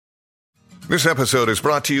This episode is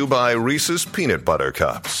brought to you by Reese's Peanut Butter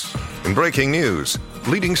Cups. In breaking news,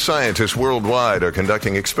 leading scientists worldwide are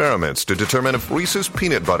conducting experiments to determine if Reese's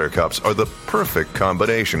Peanut Butter Cups are the perfect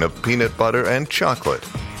combination of peanut butter and chocolate.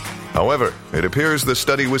 However, it appears the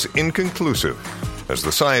study was inconclusive, as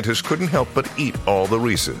the scientists couldn't help but eat all the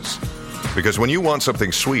Reese's. Because when you want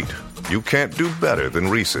something sweet, you can't do better than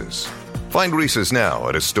Reese's. Find Reese's now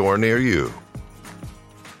at a store near you.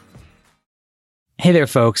 Hey there,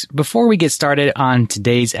 folks. Before we get started on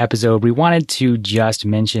today's episode, we wanted to just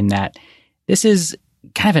mention that this is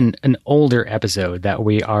kind of an older episode that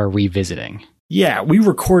we are revisiting. Yeah, we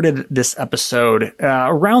recorded this episode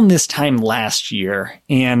around this time last year.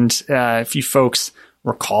 And if you folks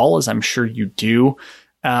recall, as I'm sure you do,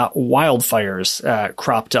 wildfires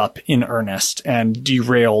cropped up in earnest and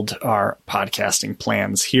derailed our podcasting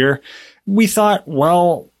plans here. We thought,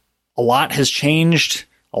 well, a lot has changed.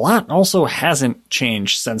 A lot also hasn't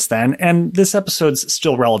changed since then, and this episode's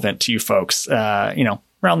still relevant to you folks,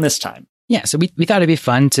 around this time. Yeah, so we thought it'd be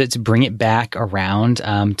fun to bring it back around,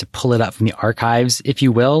 to pull it up from the archives, if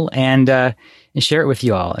you will, and share it with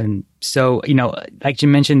you all. And so, like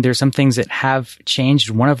Jim mentioned, there's some things that have changed.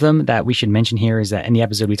 One of them that we should mention here is that in the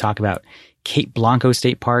episode we talk about Cape Blanco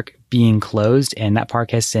State Park being closed, and that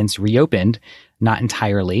park has since reopened, not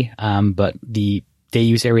entirely, but the day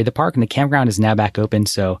use area of the park and the campground is now back open.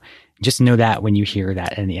 So just know that when you hear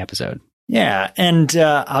that in the episode. Yeah. And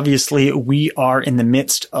obviously we are in the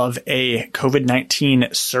midst of a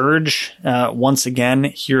COVID-19 surge once again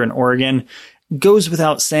here in Oregon. Goes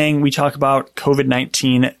without saying, we talk about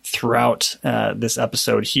COVID-19 throughout this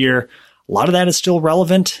episode here. A lot of that is still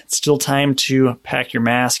relevant. It's still time to pack your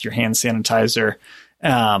mask, your hand sanitizer,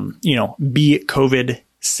 be COVID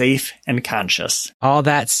safe and conscious. All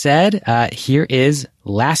that said, here is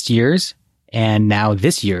last year's and now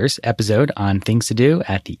this year's episode on things to do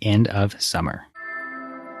at the end of summer.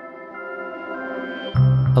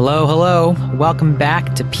 Hello. Welcome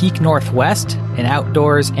back to Peak Northwest, an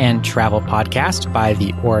outdoors and travel podcast by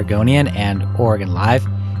the Oregonian and Oregon Live,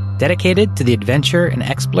 dedicated to the adventure and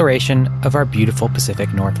exploration of our beautiful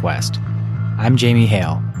Pacific Northwest. I'm Jamie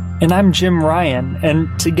Hale. And I'm Jim Ryan,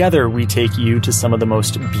 and together we take you to some of the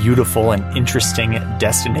most beautiful and interesting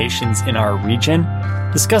destinations in our region,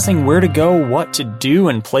 discussing where to go, what to do,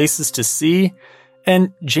 and places to see.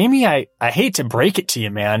 And Jamie, I hate to break it to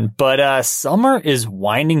you, man, but summer is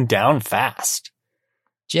winding down fast.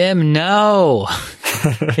 Jim, no.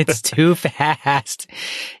 It's too fast.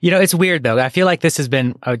 It's weird, though. I feel like this has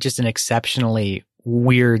been just an exceptionally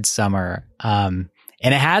weird summer.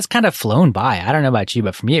 And it has kind of flown by. I don't know about you,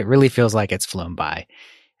 but for me, it really feels like it's flown by.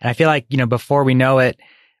 And I feel like, before we know it,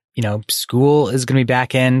 school is going to be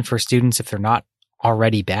back in for students if they're not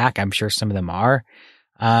already back. I'm sure some of them are.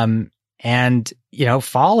 And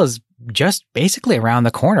fall is just basically around the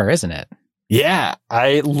corner, isn't it? Yeah,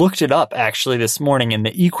 I looked it up actually this morning, and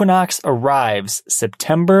the equinox arrives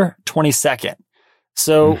September 22nd.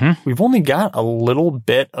 So we've only got a little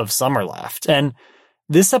bit of summer left. And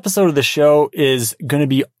this episode of the show is going to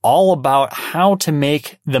be all about how to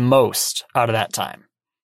make the most out of that time.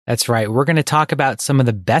 That's right. We're going to talk about some of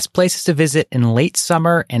the best places to visit in late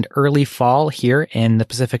summer and early fall here in the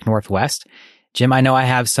Pacific Northwest. Jim, I know I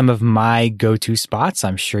have some of my go-to spots.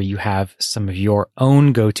 I'm sure you have some of your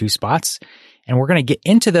own go-to spots. And we're going to get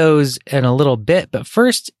into those in a little bit. But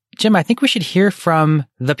first, Jim, I think we should hear from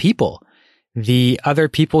the people. The other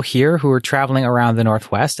people here who are traveling around the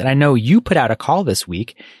Northwest. And I know you put out a call this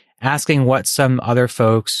week asking what some other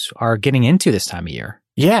folks are getting into this time of year.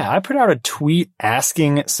 Yeah, I put out a tweet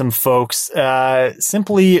asking some folks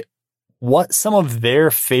simply what some of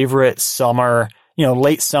their favorite summer,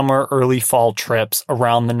 late summer, early fall trips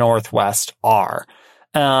around the Northwest are.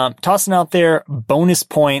 Tossing out there bonus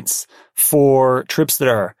points for trips that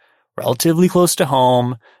are relatively close to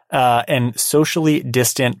home, and socially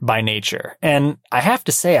distant by nature. And I have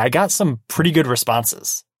to say, I got some pretty good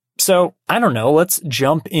responses. So I don't know, let's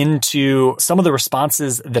jump into some of the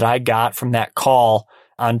responses that I got from that call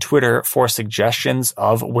on Twitter for suggestions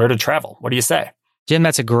of where to travel. What do you say? Jim,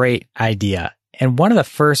 that's a great idea. And one of the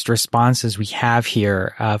first responses we have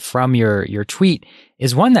here from your tweet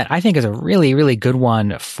is one that I think is a really, really good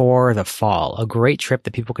one for the fall. A great trip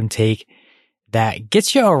that people can take that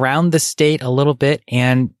gets you around the state a little bit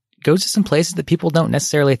and goes to some places that people don't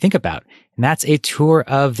necessarily think about. And that's a tour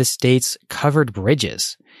of the state's covered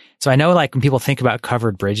bridges. So I know when people think about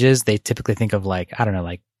covered bridges, they typically think of like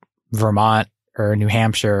Vermont or New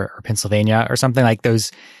Hampshire or Pennsylvania or something like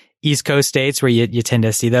those East Coast states where you tend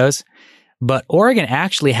to see those. But Oregon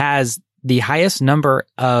actually has the highest number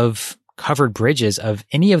of covered bridges of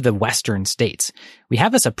any of the Western states. We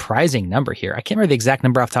have a surprising number here. I can't remember the exact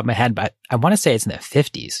number off the top of my head, but I want to say it's in the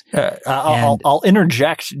 50s. I'll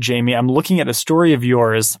interject, Jamie. I'm looking at a story of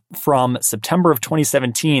yours from September of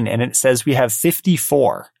 2017, and it says we have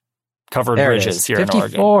 54 covered bridges here in Oregon.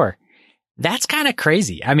 54. That's kind of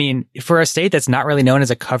crazy. I mean, for a state that's not really known as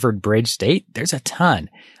a covered bridge state, there's a ton.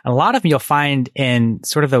 A lot of them you'll find in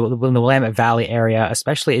sort of the Willamette Valley area,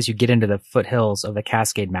 especially as you get into the foothills of the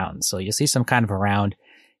Cascade Mountains. So you'll see some kind of around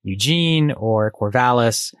Eugene or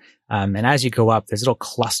Corvallis. And as you go up, there's little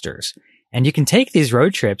clusters. And you can take these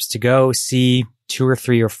road trips to go see 2 or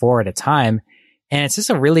 3 or 4 at a time. And it's just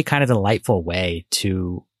a really kind of delightful way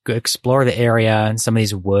to go explore the area and some of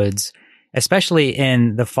these woods, especially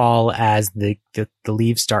in the fall as the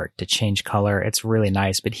leaves start to change color. It's really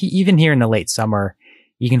nice. But even here in the late summer,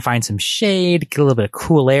 you can find some shade, get a little bit of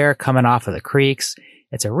cool air coming off of the creeks.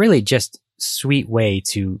 It's a really just sweet way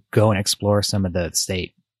to go and explore some of the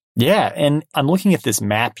state. Yeah. And I'm looking at this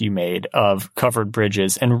map you made of covered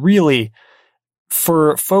bridges, and really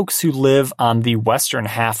for folks who live on the western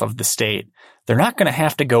half of the state, they're not going to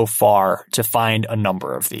have to go far to find a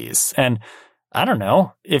number of these. And I don't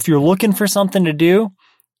know, if you're looking for something to do,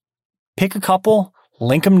 pick a couple,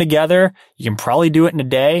 link them together. You can probably do it in a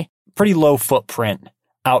day. Pretty low footprint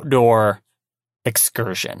outdoor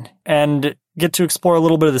excursion, and get to explore a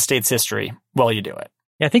little bit of the state's history while you do it.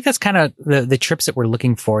 Yeah, I think that's kind of the trips that we're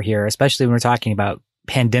looking for here, especially when we're talking about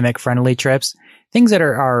pandemic friendly trips. Things that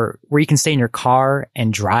are where you can stay in your car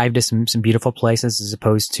and drive to some beautiful places, as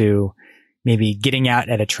opposed to maybe getting out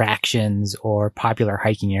at attractions or popular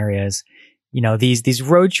hiking areas. You know, these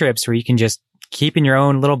road trips where you can just keep in your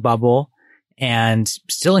own little bubble and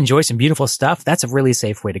still enjoy some beautiful stuff. That's a really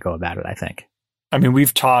safe way to go about it, I think. I mean,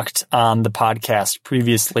 we've talked on the podcast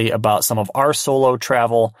previously about some of our solo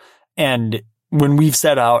travel, and when we've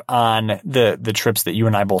set out on the trips that you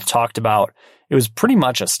and I both talked about, it was pretty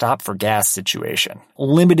much a stop for gas situation,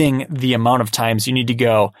 limiting the amount of times you need to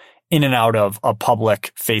go in and out of a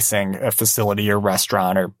public facing facility or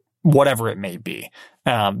restaurant or whatever it may be.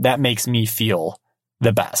 That makes me feel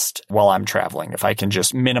the best while I'm traveling, if I can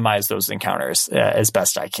just minimize those encounters as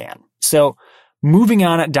best I can. So moving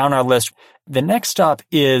on down our list, the next stop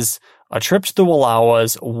is a trip to the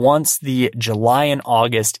Wallowas once the July and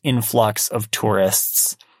August influx of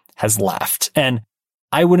tourists has left. And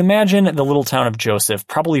I would imagine the little town of Joseph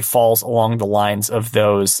probably falls along the lines of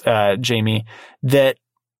those, Jamie, that,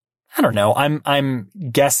 I don't know, I'm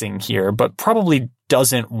guessing here, but probably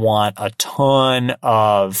doesn't want a ton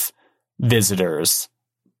of visitors,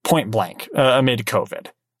 point blank, amid COVID.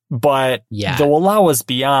 But yeah, the Wallowas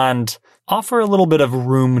beyond offer a little bit of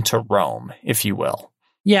room to roam, if you will.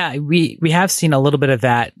 Yeah, we have seen a little bit of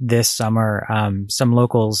that this summer. Some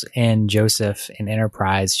locals in Joseph and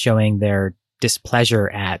Enterprise showing their displeasure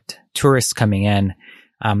at tourists coming in.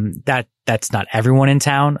 That's not everyone in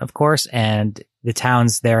town, of course, and the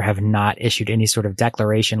towns there have not issued any sort of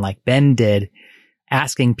declaration like Bend did,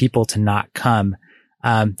 asking people to not come.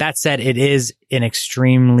 That said, it is an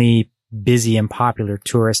extremely busy and popular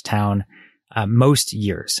tourist town most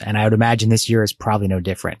years, and I would imagine this year is probably no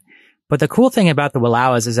different. But the cool thing about the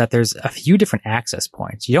Wallowas is that there's a few different access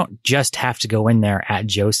points. You don't just have to go in there at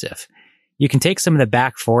Joseph. You can take some of the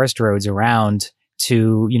back forest roads around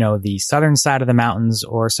to, the southern side of the mountains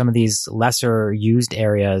or some of these lesser used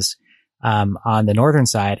areas on the northern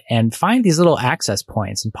side, and find these little access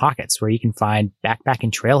points and pockets where you can find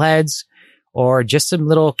backpacking trailheads or just some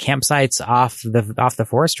little campsites off the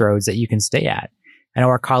forest roads that you can stay at. I know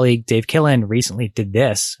our colleague Dave Killen recently did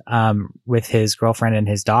this with his girlfriend and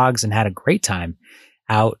his dogs and had a great time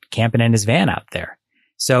out camping in his van out there.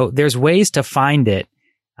 So there's ways to find it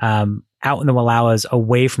out in the Wallowas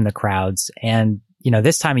away from the crowds. And,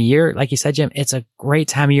 this time of year, like you said, Jim, it's a great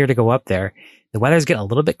time of year to go up there. The weather's getting a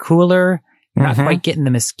little bit cooler. You're not quite getting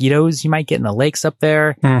the mosquitoes you might get in the lakes up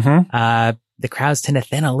there. The crowds tend to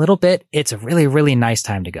thin a little bit. It's a really, really nice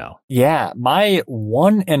time to go. Yeah. My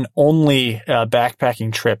one and only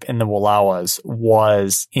backpacking trip in the Wallowas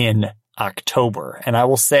was in October. And I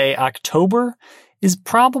will say October is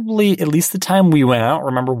probably at least the time we went. I don't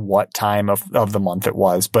remember what time of the month it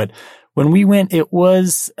was, but when we went, it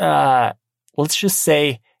was, let's just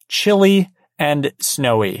say chilly and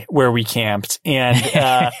snowy where we camped. And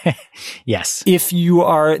yes, if you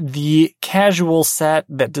are the casual set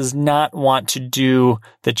that does not want to do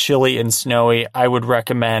the chilly and snowy, I would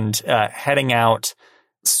recommend heading out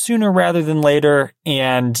sooner rather than later,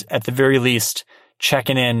 and at the very least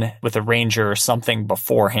checking in with a ranger or something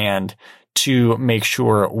beforehand to make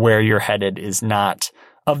sure where you're headed is not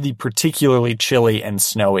of the particularly chilly and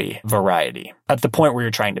snowy variety at the point where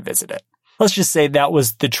you're trying to visit it. Let's just say that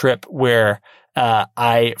was the trip where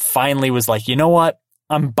I finally was like, you know what?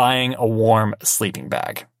 I'm buying a warm sleeping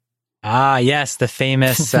bag. Ah, yes, the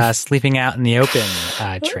famous sleeping out in the open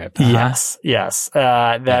trip. Yes.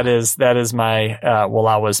 That is my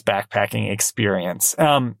Wallowas backpacking experience.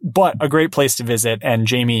 But a great place to visit. And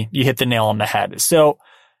Jamie, you hit the nail on the head. So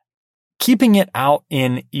keeping it out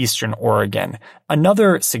in Eastern Oregon,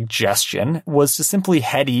 another suggestion was to simply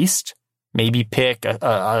head east, maybe pick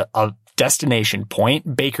a destination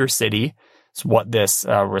point. Baker City is what this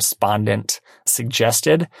respondent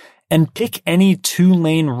suggested. And pick any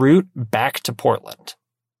 2-lane route back to Portland.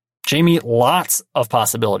 Jamie, lots of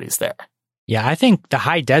possibilities there. Yeah, I think the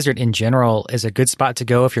high desert in general is a good spot to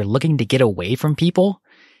go if you're looking to get away from people.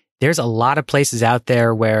 There's a lot of places out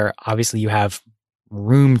there where obviously you have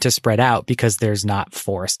room to spread out because there's not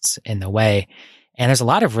forests in the way. And there's a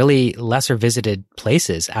lot of really lesser visited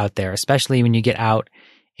places out there, especially when you get out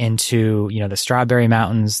into, the Strawberry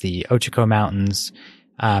Mountains, the Ochoco Mountains,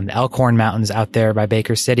 the Elkhorn Mountains out there by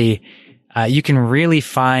Baker City. You can really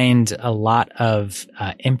find a lot of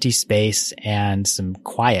empty space and some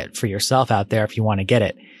quiet for yourself out there if you want to get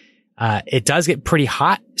it. It does get pretty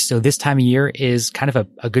hot, so this time of year is kind of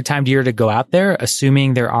a good time of year to go out there,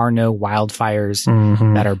 assuming there are no wildfires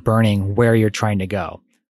that are burning where you're trying to go.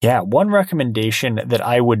 Yeah, one recommendation that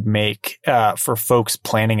I would make for folks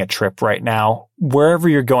planning a trip right now, wherever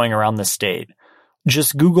you're going around the state,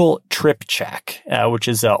 just Google Trip Check, which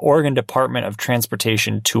is an Oregon Department of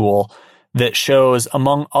Transportation tool that shows,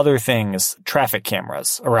 among other things, traffic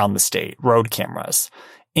cameras around the state, road cameras.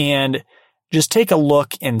 And just take a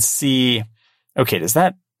look and see, okay, does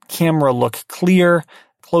that camera look clear,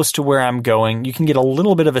 close to where I'm going? You can get a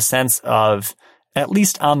little bit of a sense of, at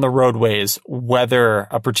least on the roadways, whether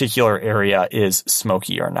a particular area is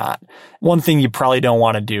smoky or not. One thing you probably don't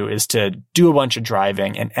want to do is to do a bunch of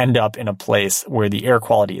driving and end up in a place where the air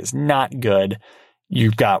quality is not good.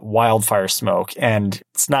 You've got wildfire smoke, and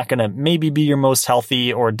it's not going to maybe be your most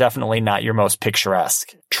healthy or definitely not your most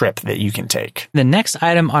picturesque trip that you can take. The next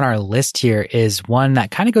item on our list here is one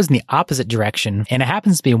that kind of goes in the opposite direction, and it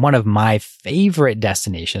happens to be one of my favorite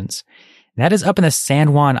destinations. That is up in the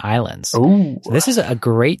San Juan Islands. Ooh. So this is a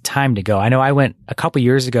great time to go. I know I went a couple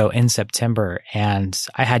years ago in September, and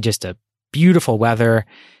I had just a beautiful weather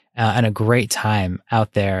and a great time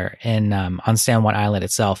out there on San Juan Island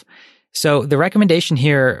itself. So the recommendation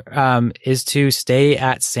here is to stay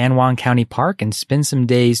at San Juan County Park and spend some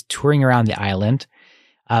days touring around the island,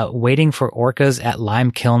 waiting for orcas at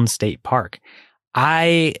Lime Kiln State Park.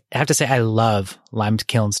 I have to say I love Lime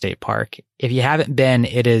Kiln State Park. If you haven't been,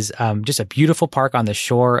 it is just a beautiful park on the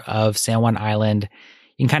shore of San Juan Island.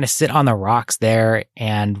 You can kind of sit on the rocks there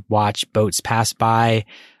and watch boats pass by.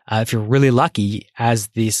 If you're really lucky, as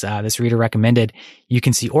this reader recommended, you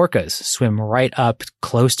can see orcas swim right up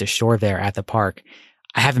close to shore there at the park.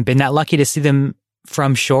 I haven't been that lucky to see them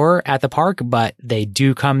from shore at the park, but they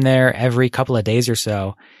do come there every couple of days or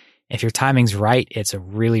so. If your timing's right, it's a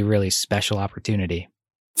really, really special opportunity.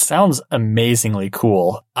 Sounds amazingly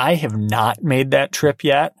cool. I have not made that trip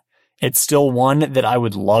yet. It's still one that I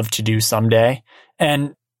would love to do someday.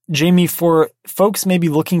 And Jamie, for folks maybe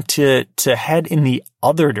looking to head in the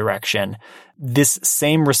other direction, this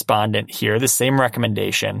same respondent here, the same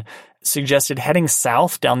recommendation, suggested heading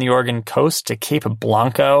south down the Oregon coast to Cape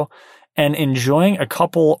Blanco and enjoying a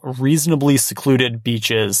couple reasonably secluded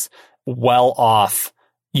beaches well off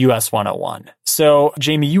US 101. So,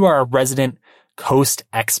 Jamie, you are a resident coast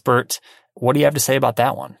expert. What do you have to say about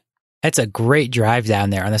that one? It's a great drive down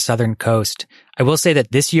there on the southern coast. I will say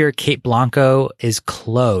that this year, Cape Blanco is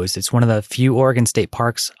closed. It's one of the few Oregon state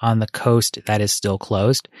parks on the coast that is still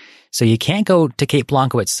closed. So you can't go to Cape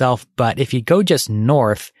Blanco itself, but if you go just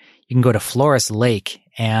north, you can go to Flores Lake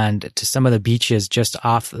and to some of the beaches just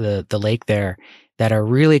off the lake there that are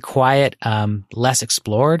really quiet, less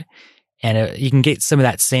explored. And you can get some of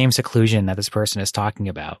that same seclusion that this person is talking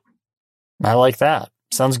about. I like that.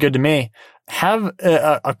 Sounds good to me. Have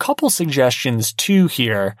a couple suggestions too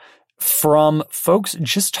here from folks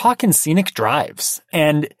just talking scenic drives.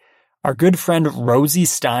 And our good friend Rosie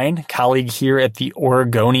Stein, colleague here at the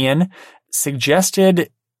Oregonian,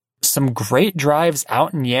 suggested some great drives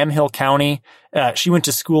out in Yamhill County. She went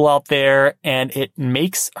to school out there and it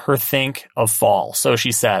makes her think of fall. So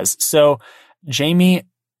she says. So Jamie,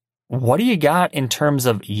 what do you got in terms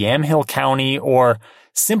of Yamhill County or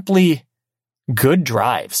simply good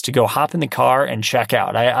drives to go hop in the car and check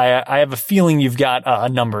out? I have a feeling you've got a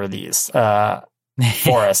number of these for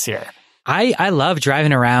us here. I love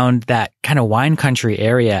driving around that kind of wine country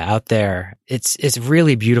area out there. It's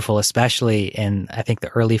really beautiful, especially in, I think, the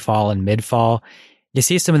early fall and mid fall. You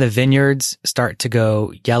see some of the vineyards start to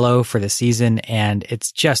go yellow for the season, and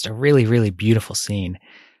it's just a really, really beautiful scene.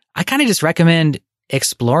 I kind of just recommend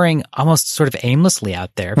exploring almost sort of aimlessly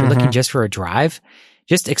out there. If you're looking just for a drive,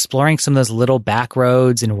 just exploring some of those little back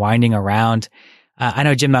roads and winding around. I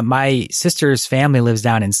know, Jim, my sister's family lives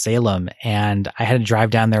down in Salem, and I had to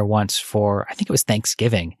drive down there once for, I think it was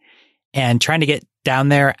Thanksgiving. And trying to get down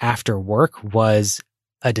there after work was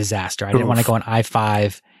a disaster. I didn't want to go on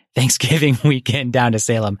I-5 Thanksgiving weekend down to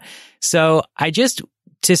Salem. So I just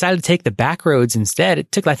decided to take the back roads instead.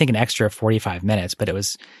 It took, I think, an extra 45 minutes, but it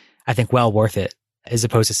was, I think, well worth it as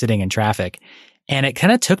opposed to sitting in traffic. And it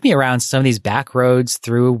kind of took me around some of these back roads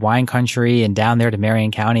through wine country and down there to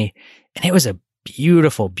Marion County. And it was a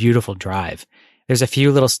beautiful, beautiful drive. There's a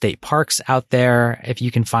few little state parks out there if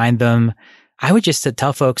you can find them. I would just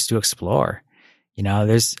tell folks to explore. You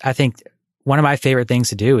know, I think one of my favorite things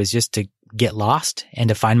to do is just to get lost and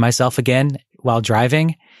to find myself again while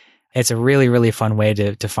driving. It's a really, really fun way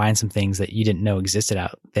to find some things that you didn't know existed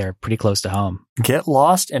out there pretty close to home. Get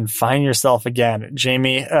lost and find yourself again.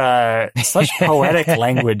 Jamie, such poetic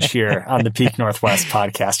language here on the Peak Northwest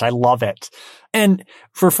podcast. I love it. And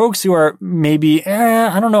for folks who are maybe,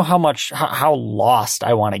 I don't know how lost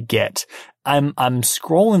I want to get. I'm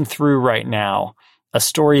scrolling through right now a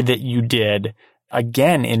story that you did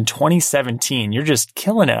again in 2017. You're just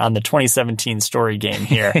killing it on the 2017 story game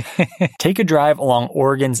here. Take a drive along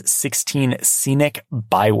Oregon's 16 scenic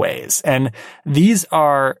byways. And these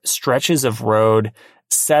are stretches of road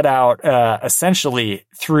set out essentially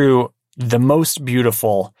through the most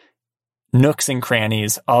beautiful nooks and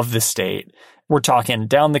crannies of the state. We're talking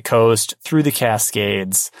down the coast, through the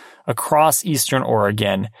Cascades, across Eastern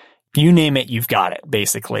Oregon. You name it, you've got it,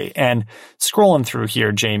 basically. And scrolling through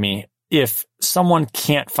here, Jamie, if someone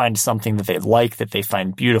can't find something that they like, that they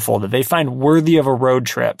find beautiful, that they find worthy of a road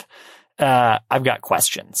trip, I've got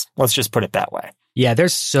questions. Let's just put it that way. Yeah,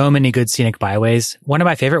 there's so many good scenic byways. One of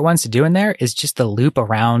my favorite ones to do in there is just the loop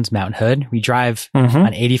around Mount Hood. We drive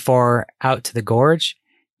on 84 out to the gorge,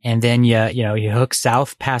 and then you hook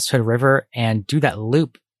south past Hood River and do that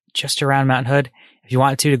loop just around Mount Hood. If you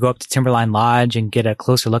want to go up to Timberline Lodge and get a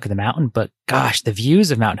closer look at the mountain. But gosh, the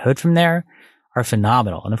views of Mount Hood from there are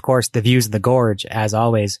phenomenal. And of course, the views of the gorge, as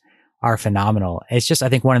always, are phenomenal. It's just, I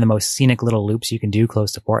think, one of the most scenic little loops you can do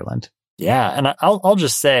close to Portland. Yeah. And I'll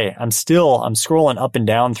just say, I'm scrolling up and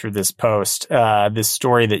down through this post, this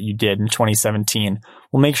story that you did in 2017.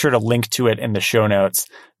 We'll make sure to link to it in the show notes.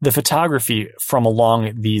 The photography from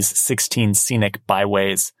along these 16 scenic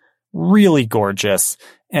byways, really gorgeous.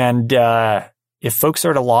 And, if folks are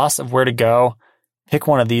at a loss of where to go, pick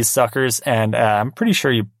one of these suckers, and I'm pretty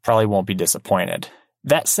sure you probably won't be disappointed.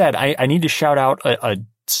 That said, I need to shout out a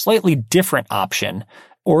slightly different option,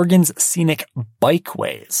 Oregon's Scenic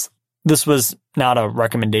Bikeways. This was not a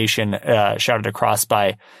recommendation shouted across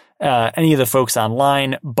by any of the folks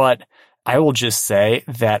online, but I will just say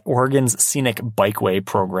that Oregon's Scenic Bikeway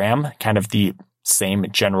program, kind of the same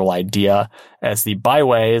general idea as the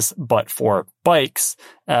byways, but for bikes,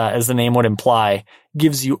 as the name would imply,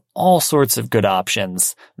 gives you all sorts of good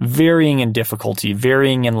options, varying in difficulty,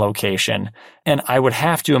 varying in location. And I would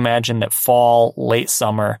have to imagine that fall, late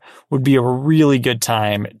summer would be a really good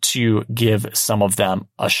time to give some of them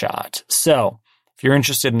a shot. So if you're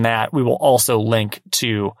interested in that, we will also link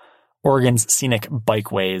to Oregon's Scenic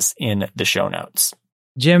Bikeways in the show notes.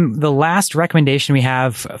 Jim, the last recommendation we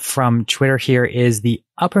have from Twitter here is the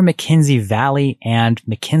Upper McKenzie Valley and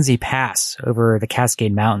McKenzie Pass over the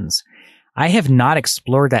Cascade Mountains. I have not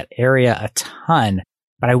explored that area a ton,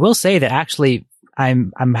 but I will say that actually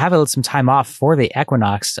I'm having some time off for the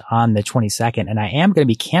equinox on the 22nd, and I am going to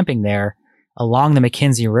be camping there along the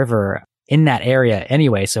McKenzie River in that area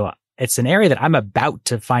anyway. So it's an area that I'm about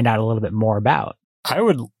to find out a little bit more about. I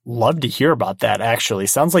would love to hear about that, actually.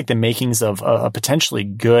 Sounds like the makings of a potentially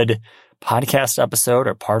good podcast episode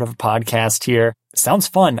or part of a podcast here. Sounds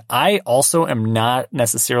fun. I also am not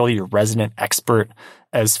necessarily a resident expert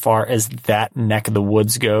as far as that neck of the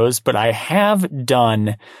woods goes, but I have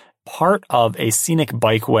done part of a scenic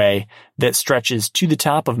bikeway that stretches to the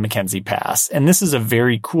top of McKenzie Pass. And this is a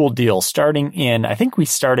very cool deal. I think we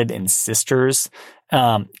started in Sisters,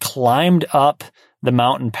 climbed up the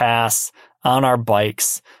mountain pass on our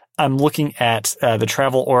bikes. I'm looking at the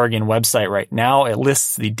Travel Oregon website right now. It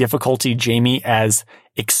lists the difficulty, Jamie, as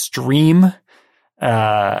extreme.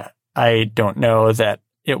 I don't know that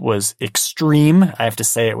it was extreme. I have to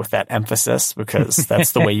say it with that emphasis because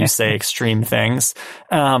that's the way you say extreme things.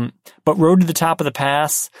 But rode to the top of the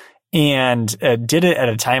pass and did it at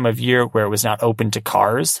a time of year where it was not open to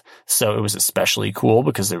cars. So it was especially cool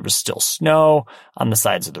because there was still snow on the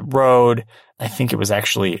sides of the road. I think it was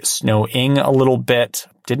actually snowing a little bit.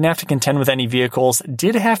 Didn't have to contend with any vehicles.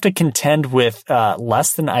 Did have to contend with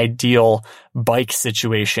less than ideal bike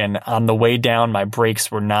situation. On the way down, my brakes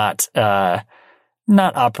were not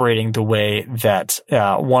operating the way that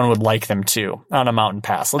one would like them to on a mountain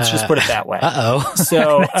pass. Let's just put it that way. Uh-oh.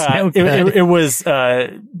 So it was,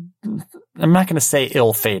 I'm not going to say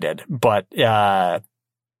ill-fated, but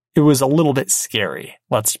it was a little bit scary.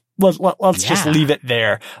 Let's just leave it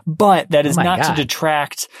there. But that is not to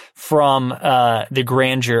detract from the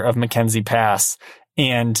grandeur of Mackenzie Pass.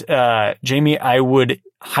 And Jamie, I would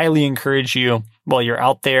highly encourage you, while you're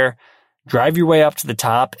out there, drive your way up to the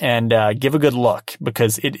top and give a good look,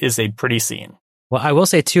 because it is a pretty scene. Well, I will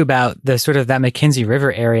say too about the sort of that McKenzie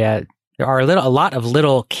River area, there are a lot of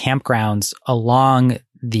little campgrounds along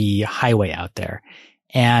the highway out there.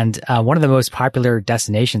 And one of the most popular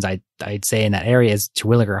destinations I'd say in that area is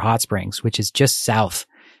Terwilliger Hot Springs, which is just south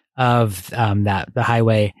of the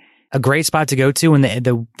highway. A great spot to go to when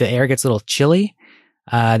the air gets a little chilly.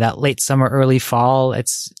 That late summer, early fall,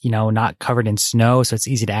 it's, not covered in snow, so it's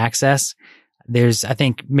easy to access. There's, I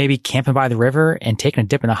think, maybe camping by the river and taking a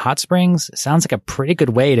dip in the hot springs sounds like a pretty good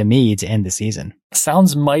way to me to end the season.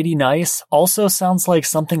 Sounds mighty nice. Also sounds like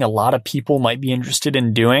something a lot of people might be interested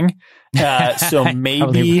in doing. So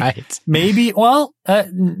maybe,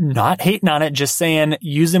 not hating on it, just saying,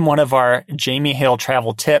 using one of our Jamie Hale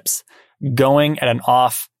travel tips, going at an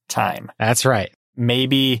off time. That's right.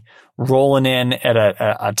 Maybe rolling in at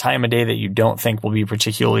a time of day that you don't think will be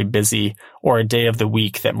particularly busy, or a day of the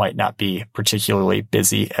week that might not be particularly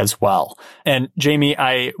busy as well. And Jamie,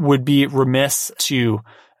 I would be remiss to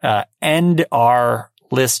end our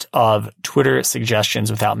list of Twitter suggestions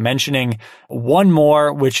without mentioning one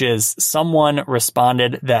more, which is someone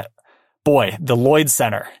responded that, boy, the Lloyd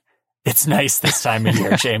Center, it's nice this time of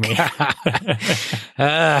year, Jamie.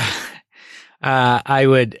 I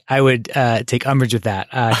would take umbrage with that.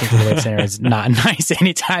 I think the Lloyd Center is not nice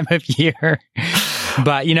any time of year.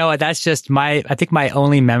 But you know what? That's just I think my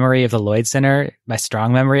only memory of the Lloyd Center, my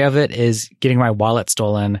strong memory of it, is getting my wallet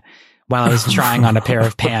stolen while I was trying on a pair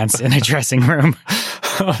of pants in a dressing room.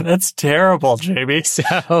 Oh, that's terrible, Jamie. So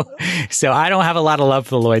I don't have a lot of love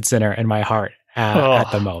for the Lloyd Center in my heart.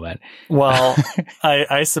 At the moment. Well,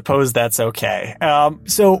 I suppose that's okay.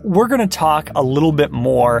 So we're going to talk a little bit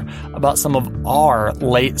more about some of our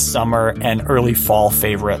late summer and early fall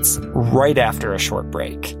favorites right after a short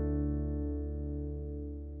break.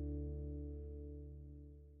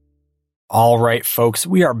 All right, folks,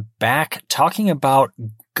 we are back talking about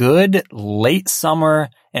good late summer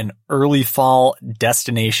and early fall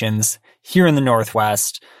destinations here in the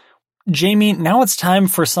Northwest. Jamie, now it's time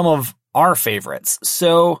for some of our favorites.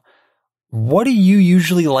 So what do you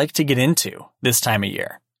usually like to get into this time of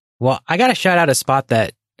year? Well, I got to shout out a spot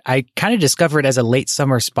that I kind of discovered as a late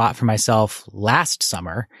summer spot for myself last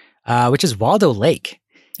summer, which is Waldo Lake.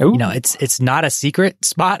 Ooh. It's not a secret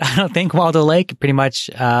spot. I don't think Waldo Lake, pretty much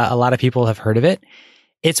a lot of people have heard of it.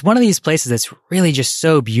 It's one of these places that's really just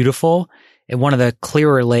so beautiful. And one of the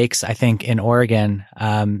clearer lakes, I think, in Oregon,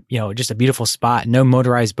 just a beautiful spot. No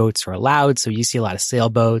motorized boats are allowed. So you see a lot of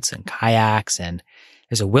sailboats and kayaks, and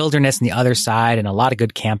there's a wilderness on the other side and a lot of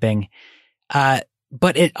good camping.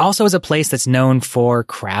 But it also is a place that's known for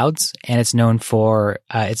crowds, and it's known for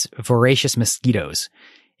its voracious mosquitoes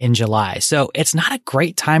in July. So it's not a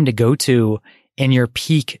great time to go to in your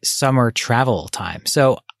peak summer travel time.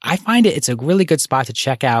 So I find it's a really good spot to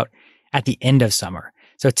check out at the end of summer.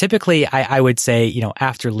 So typically I would say,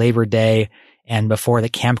 after Labor Day and before the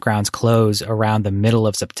campgrounds close around the middle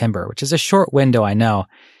of September, which is a short window, I know,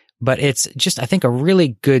 but it's just, I think, a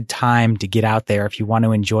really good time to get out there if you want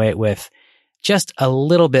to enjoy it with just a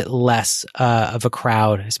little bit less of a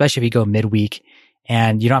crowd, especially if you go midweek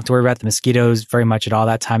and you don't have to worry about the mosquitoes very much at all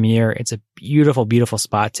that time of year. It's a beautiful, beautiful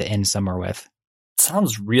spot to end summer with.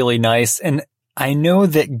 Sounds really nice. And I know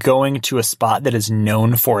that going to a spot that is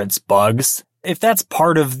known for its bugs, if that's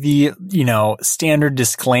part of the, standard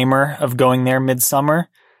disclaimer of going there midsummer,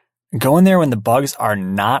 going there when the bugs are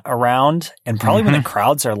not around and probably when the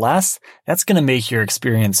crowds are less, that's going to make your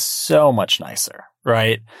experience so much nicer,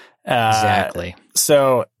 right? Exactly.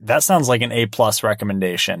 So that sounds like an A+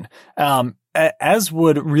 recommendation. As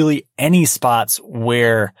would really any spots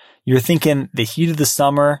where you're thinking the heat of the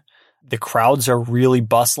summer, the crowds are really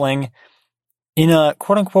bustling. In a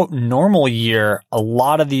quote-unquote normal year, a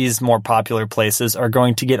lot of these more popular places are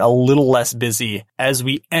going to get a little less busy as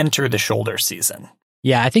we enter the shoulder season.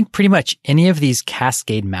 Yeah, I think pretty much any of these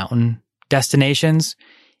Cascade Mountain destinations,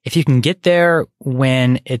 if you can get there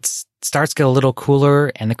when it starts to get a little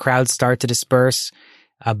cooler and the crowds start to disperse,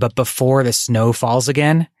 but before the snow falls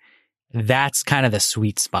again, that's kind of the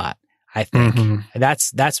sweet spot, I think. Mm-hmm.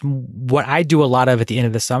 That's what I do a lot of at the end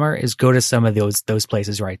of the summer is go to some of those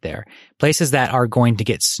places right there. Places that are going to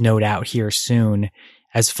get snowed out here soon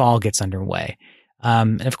as fall gets underway.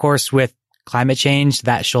 And of course, with climate change,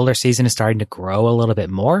 that shoulder season is starting to grow a little bit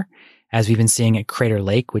more, as we've been seeing at Crater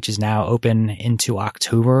Lake, which is now open into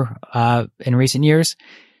October in recent years.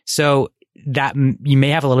 So that you may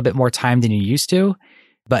have a little bit more time than you used to,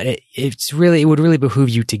 but it would really behoove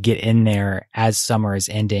you to get in there as summer is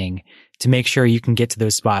ending to make sure you can get to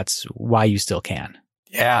those spots while you still can.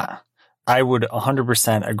 Yeah, I would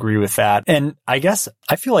 100% agree with that. And I guess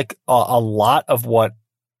I feel like a lot of what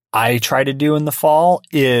I try to do in the fall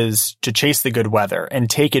is to chase the good weather and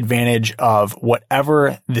take advantage of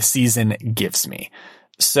whatever the season gives me.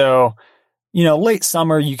 So, late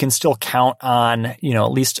summer, you can still count on,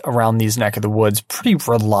 at least around these neck of the woods, pretty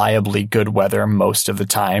reliably good weather most of the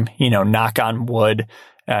time, knock on wood,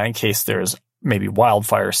 in case there's maybe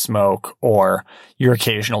wildfire smoke or your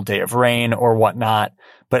occasional day of rain or whatnot.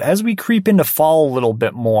 But as we creep into fall a little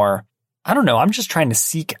bit more, I don't know, I'm just trying to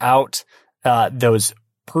seek out those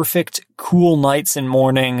perfect cool nights and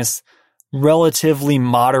mornings, relatively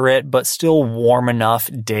moderate but still warm enough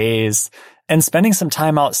days, and spending some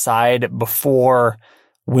time outside before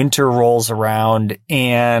winter rolls around.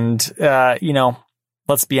 And,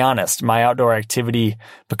 let's be honest, my outdoor activity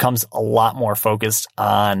becomes a lot more focused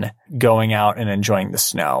on going out and enjoying the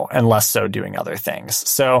snow and less so doing other things.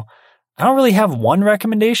 So I don't really have one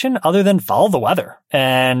recommendation other than follow the weather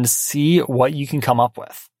and see what you can come up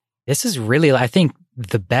with. This is really, I think,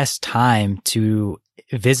 the best time to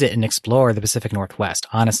visit and explore the Pacific Northwest.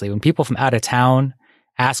 Honestly, when people from out of town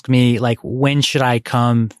ask me, like, when should I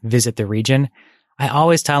come visit the region? I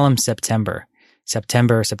always tell them September,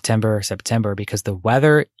 because the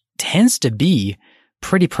weather tends to be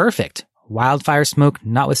pretty perfect, wildfire smoke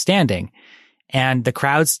notwithstanding, and the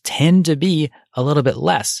crowds tend to be a little bit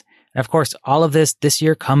less. And of course, all of this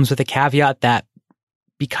year comes with a caveat that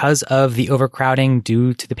because of the overcrowding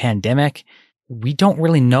due to the pandemic, we don't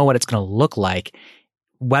really know what it's going to look like,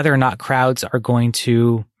 whether or not crowds are going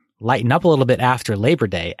to lighten up a little bit after Labor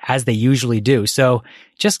Day, as they usually do. So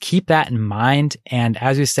just keep that in mind. And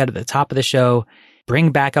as we said at the top of the show,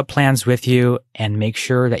 bring backup plans with you and make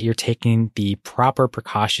sure that you're taking the proper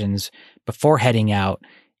precautions before heading out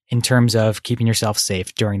in terms of keeping yourself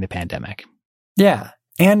safe during the pandemic. Yeah.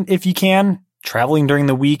 And if you can, traveling during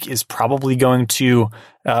the week is probably going to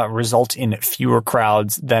result in fewer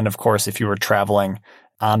crowds than, of course, if you were traveling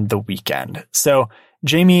on the weekend. So,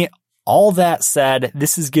 Jamie, all that said,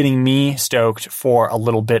 this is getting me stoked for a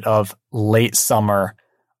little bit of late summer,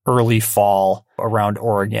 early fall around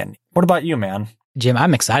Oregon. What about you, man? Jim,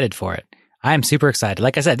 I'm excited for it. I am super excited.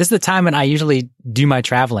 Like I said, this is the time when I usually do my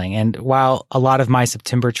traveling. And while a lot of my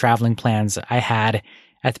September traveling plans I had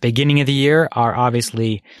at the beginning of the year are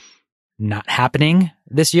obviously not happening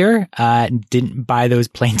this year, didn't buy those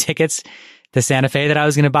plane tickets to Santa Fe that I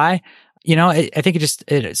was going to buy. I think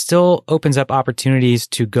it still opens up opportunities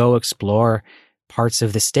to go explore parts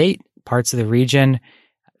of the state, parts of the region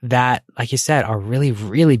that, like you said, are really,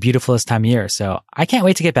 really beautiful this time of year. So I can't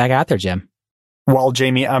wait to get back out there, Jim. Well,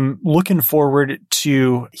 Jamie, I'm looking forward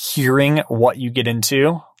to hearing what you get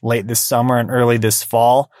into late this summer and early this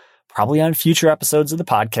fall, probably on future episodes of the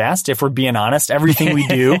podcast. If we're being honest, everything we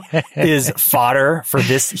do is fodder for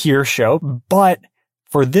this here show. But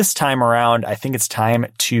for this time around, I think it's time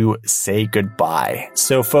to say goodbye.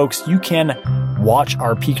 So folks, you can watch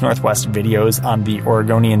our Peak Northwest videos on the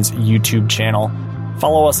Oregonians YouTube channel.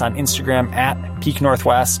 Follow us on Instagram at Peak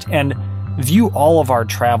Northwest and view all of our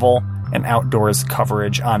travel and outdoors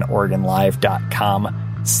coverage on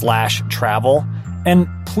OregonLive.com/travel. And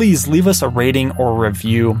please leave us a rating or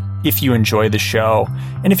review if you enjoy the show.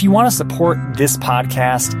 And if you want to support this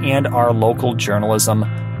podcast and our local journalism,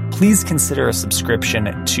 please consider a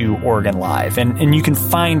subscription to Oregon Live. And you can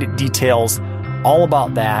find details all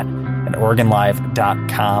about that at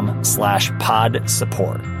OregonLive.com/pod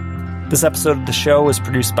support. This episode of the show was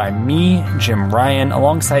produced by me, Jim Ryan,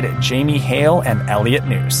 alongside Jamie Hale and Elliot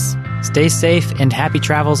Noose. Stay safe and happy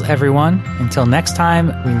travels, everyone. Until next time,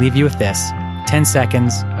 we leave you with this 10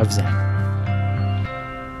 seconds of Zen.